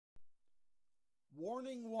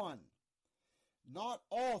Warning 1. Not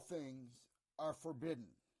all things are forbidden.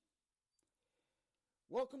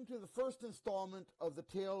 Welcome to the first installment of the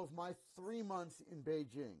tale of my 3 months in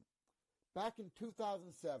Beijing. Back in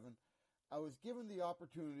 2007, I was given the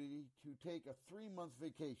opportunity to take a 3-month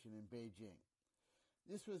vacation in Beijing.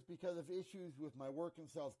 This was because of issues with my work in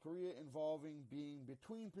South Korea involving being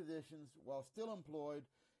between positions while still employed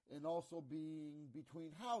and also being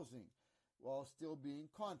between housing while still being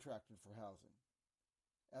contracted for housing.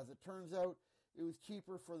 As it turns out, it was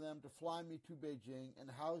cheaper for them to fly me to Beijing and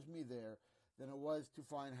house me there than it was to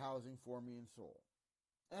find housing for me in Seoul.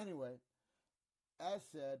 Anyway, as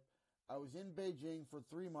said, I was in Beijing for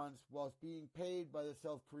 3 months whilst being paid by the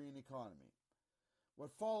South Korean economy.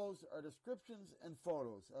 What follows are descriptions and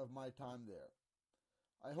photos of my time there.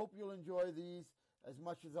 I hope you'll enjoy these as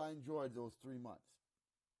much as I enjoyed those 3 months.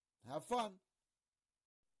 Have fun!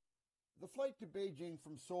 The flight to Beijing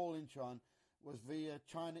from Seoul Incheon was via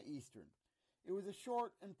China Eastern. It was a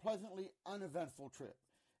short and pleasantly uneventful trip,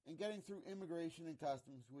 and getting through immigration and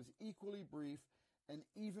customs was equally brief and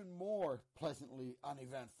even more pleasantly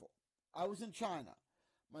uneventful. I was in China,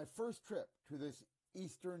 my first trip to this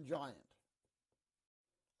eastern giant.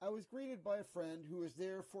 I was greeted by a friend who was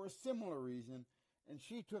there for a similar reason, and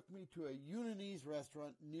she took me to a Yunnanese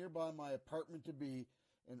restaurant nearby my apartment-to-be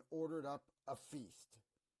and ordered up a feast.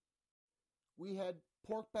 We had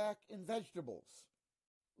porkback and vegetables,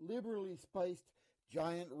 liberally spiced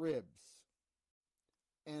giant ribs,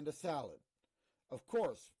 and a salad. Of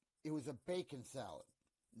course, it was a bacon salad.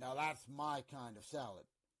 Now that's my kind of salad.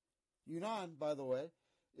 Yunnan, by the way,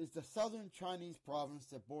 is the southern Chinese province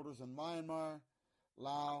that borders on Myanmar,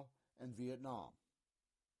 Laos, and Vietnam.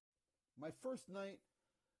 My first night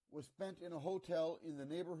was spent in a hotel in the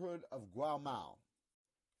neighborhood of Guaomao,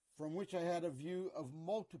 from which I had a view of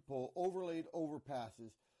multiple overlaid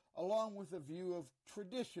overpasses, along with a view of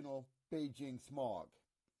traditional Beijing smog.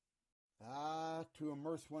 To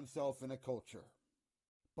immerse oneself in a culture.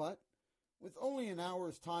 But with only an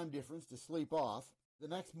hour's time difference to sleep off, the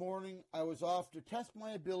next morning I was off to test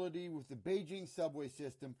my ability with the Beijing subway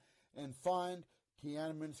system and find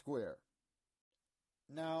Tiananmen Square.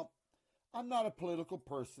 Now, I'm not a political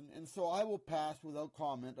person, and so I will pass without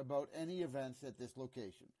comment about any events at this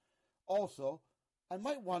location. Also, I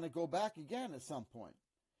might want to go back again at some point,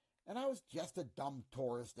 and I was just a dumb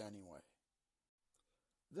tourist anyway.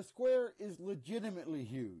 The square is legitimately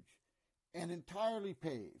huge and entirely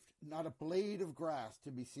paved, not a blade of grass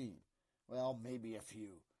to be seen. Well, maybe a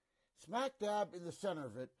few. Smack dab in the center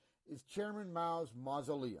of it is Chairman Mao's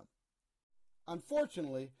mausoleum.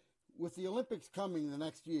 Unfortunately, with the Olympics coming the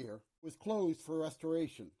next year, it was closed for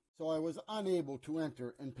restoration, so I was unable to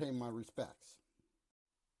enter and pay my respects.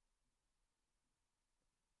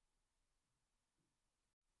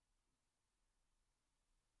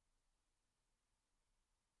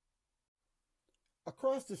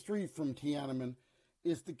 Across the street from Tiananmen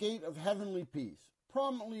is the Gate of Heavenly Peace,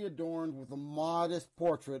 prominently adorned with a modest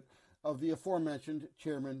portrait of the aforementioned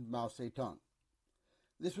Chairman Mao Zedong.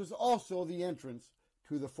 This was also the entrance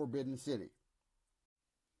to the Forbidden City.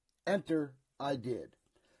 Enter I did.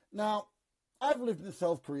 Now, I've lived in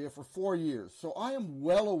South Korea for 4 years, so I am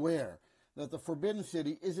well aware that the Forbidden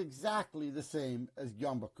City is exactly the same as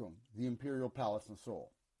Gyeongbokgung, the Imperial Palace in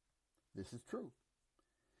Seoul. This is true.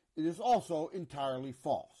 It is also entirely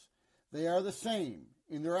false. They are the same,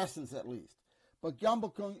 in their essence at least, but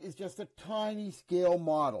Gyeongbokgung is just a tiny scale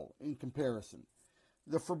model in comparison.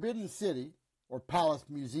 The Forbidden City, or Palace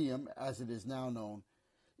Museum as it is now known,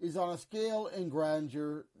 is on a scale and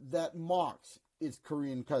grandeur that mocks its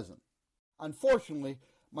Korean cousin. Unfortunately,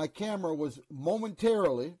 my camera was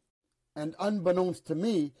momentarily, and unbeknownst to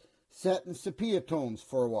me, set in sepia tones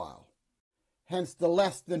for a while. Hence the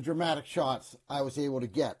less than dramatic shots I was able to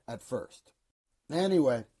get at first.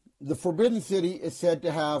 Anyway, the Forbidden City is said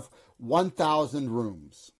to have 1,000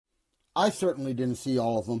 rooms. I certainly didn't see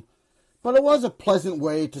all of them, but it was a pleasant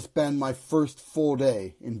way to spend my first full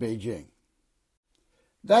day in Beijing.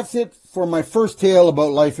 That's it for my first tale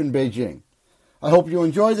about life in Beijing. I hope you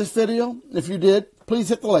enjoyed this video. If you did, please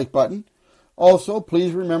hit the like button. Also,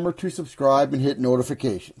 please remember to subscribe and hit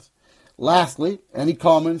notifications. Lastly, any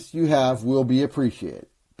comments you have will be appreciated.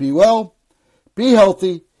 Be well, be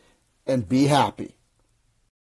healthy, and be happy.